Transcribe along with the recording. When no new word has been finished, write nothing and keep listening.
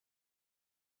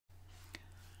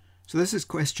So this is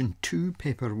question 2,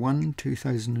 paper 1,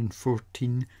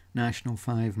 2014 National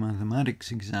 5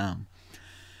 Mathematics exam.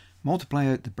 Multiply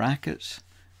out the brackets,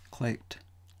 collect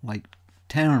like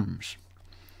terms.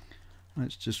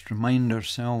 Let's just remind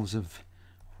ourselves of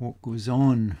what goes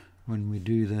on when we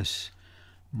do this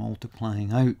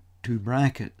multiplying out two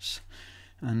brackets.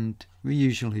 And we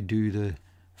usually do the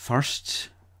firsts,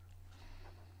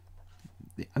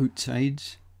 the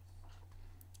outsides,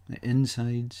 the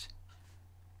insides,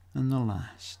 and the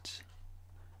lasts.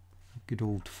 Good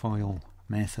old FOIL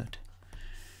method.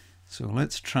 So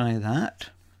let's try that.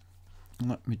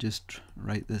 Let me just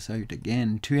write this out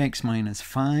again. 2x minus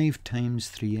 5 times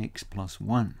 3x plus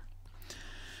 1.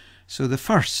 So the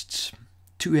firsts,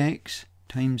 2x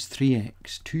times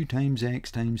 3x. 2 times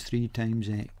x times 3 times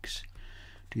x.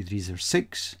 2 3s are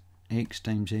 6. X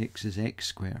times x is x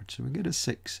squared. So we get a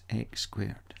 6x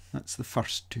squared. That's the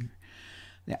first two.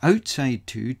 The outside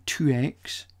two,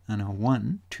 2x and a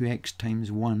 1. 2x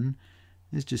times 1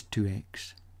 is just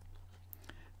 2x.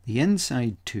 The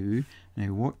inside two,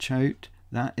 now watch out,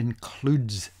 that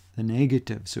includes the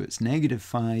negative. So it's negative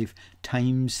 5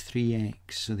 times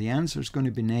 3x. So the answer is going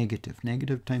to be negative.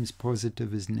 Negative times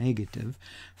positive is negative.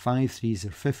 5 3s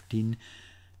are 15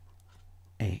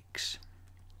 x.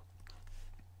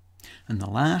 And the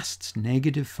last's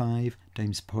negative 5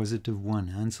 times positive 1.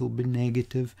 Answer will be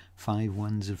negative. 5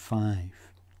 1s are 5.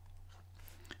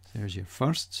 So there's your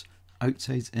firsts,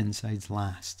 outsides, insides,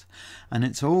 last. And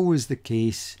it's always the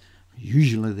case,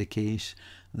 usually the case,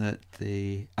 that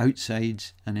the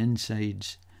outsides and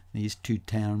insides, these two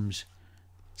terms,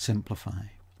 simplify.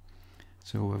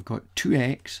 So we've got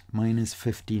 2x minus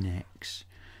 15x.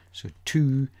 So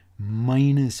 2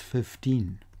 minus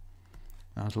 15.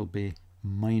 That'll be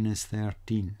minus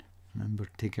 13. Remember,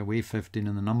 take away 15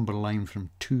 in the number line from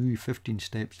 2, 15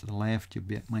 steps to the left, you'll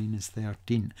be at minus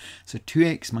 13. So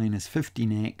 2x minus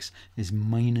 15x is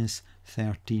minus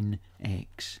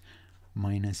 13x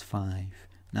minus 5.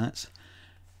 That's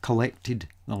collected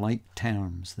the like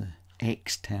terms, the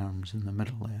x terms in the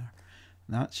middle there.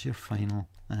 That's your final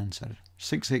answer.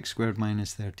 6x squared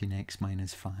minus 13x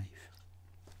minus 5.